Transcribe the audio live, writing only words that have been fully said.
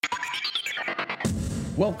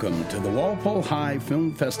Welcome to the Walpole High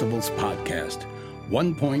Film Festival's podcast,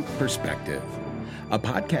 One Point Perspective, a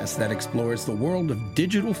podcast that explores the world of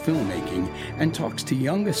digital filmmaking and talks to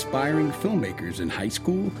young aspiring filmmakers in high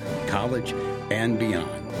school, college, and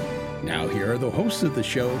beyond. Now here are the hosts of the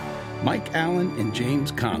show, Mike Allen and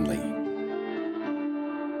James Conley.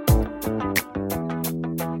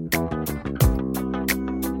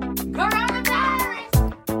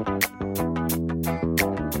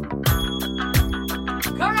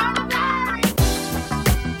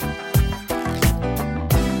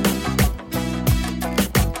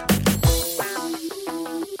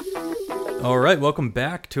 All right, welcome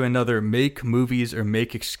back to another Make Movies or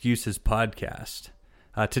Make Excuses podcast.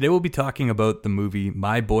 Today we'll be talking about the movie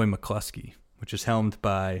My Boy McCluskey, which is helmed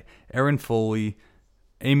by Aaron Foley,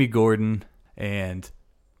 Amy Gordon, and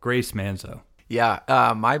Grace Manzo. Yeah,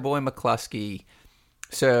 My Boy McCluskey.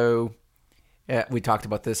 So we talked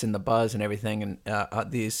about this in the buzz and everything,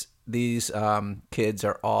 and these kids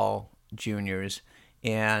are all juniors,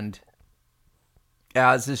 and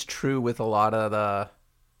as is true with a lot of the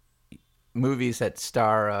movies that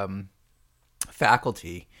star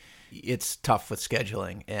faculty, it's tough with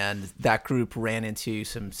scheduling, and that group ran into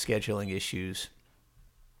some scheduling issues,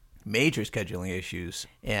 major scheduling issues,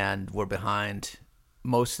 and were behind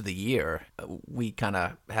most of the year. We kind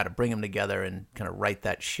of had to bring them together and kind of right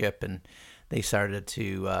that ship, and they started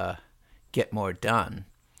to get more done.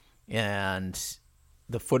 And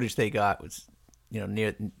the footage they got was,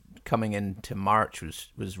 near coming into March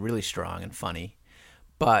was really strong and funny.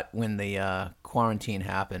 But when the quarantine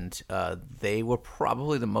happened, they were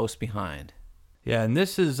probably the most behind. Yeah, and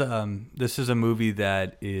this is a movie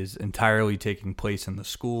that is entirely taking place in the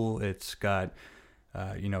school. It's got,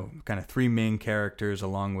 kind of three main characters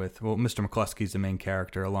along with, Mr. McCluskey's the main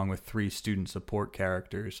character, along with three student support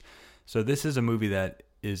characters. So this is a movie that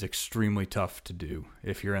is extremely tough to do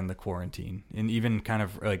if you're in the quarantine. And even kind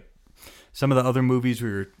of like some of the other movies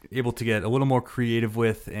we were able to get a little more creative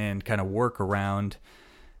with and kind of work around.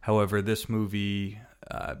 However, this movie,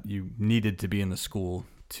 you needed to be in the school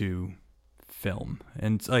to film.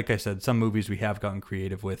 And like I said, some movies we have gotten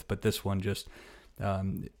creative with, but this one just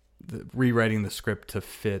rewriting the script to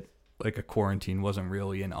fit like a quarantine wasn't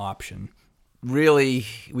really an option. Really,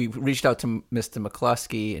 we reached out to Mr.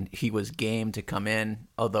 McCluskey, and he was game to come in,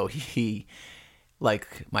 although he,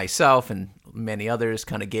 like myself and many others,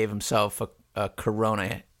 kind of gave himself a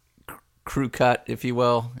Corona crew cut, if you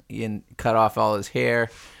will, and cut off all his hair.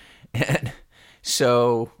 And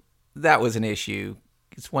so that was an issue.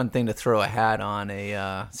 It's one thing to throw a hat on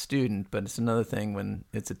a student, but it's another thing when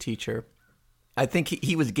it's a teacher. I think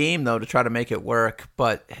he was game, though, to try to make it work,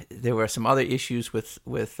 but there were some other issues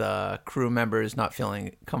with crew members not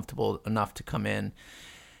feeling comfortable enough to come in.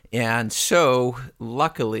 And so,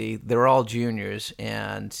 luckily, they're all juniors,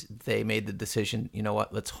 and they made the decision, you know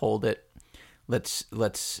what, let's hold it. Let's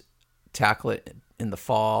tackle it in the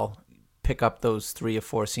fall, pick up those 3 or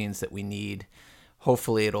 4 scenes that we need.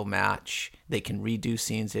 Hopefully it'll match. They can redo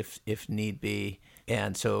scenes if need be.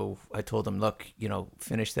 And so I told them, look,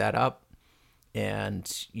 finish that up,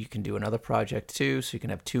 and you can do another project too, so you can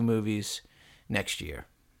have 2 movies next year.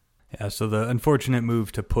 Yeah, so the unfortunate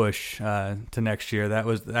move to push to next year,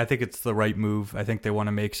 I think it's the right move. I think they want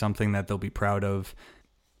to make something that they'll be proud of,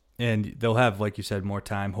 and they'll have, like you said, more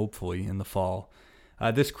time, hopefully, in the fall.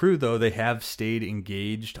 This crew, though, they have stayed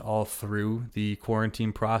engaged all through the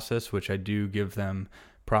quarantine process, which I do give them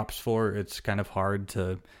props for. It's kind of hard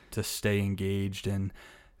to stay engaged, and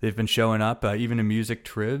they've been showing up, even in music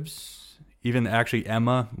trivs. Even actually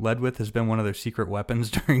Emma Ledwith has been one of their secret weapons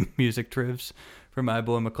during music trivs for My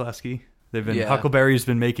Boy McCluskey. They've been Huckleberry's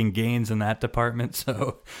been making gains in that department.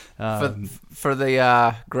 So for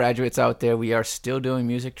the graduates out there, we are still doing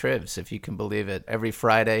music trivs, if you can believe it, every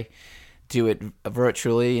Friday. Do it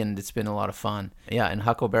virtually, and it's been a lot of fun. Yeah, and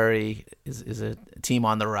Huckleberry is a team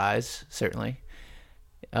on the rise, certainly,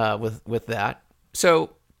 with that.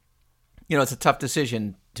 So, it's a tough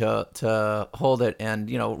decision to hold it, and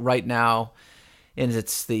right now, and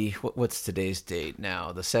it's what's today's date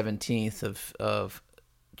now? The 17th of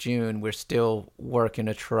June. We're still working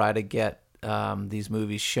to try to get these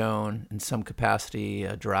movies shown in some capacity,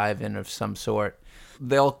 a drive-in of some sort.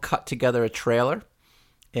 They'll cut together a trailer.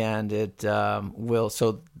 And it will,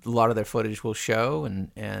 so a lot of their footage will show,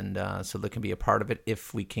 and so they can be a part of it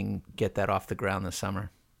if we can get that off the ground this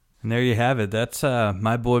summer. And there you have it. That's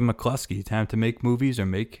My Boy McCluskey. Time to make movies or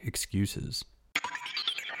make excuses.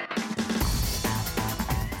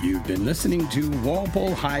 You've been listening to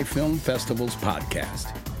Walpole High Film Festival's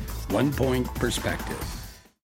podcast, One Point Perspective.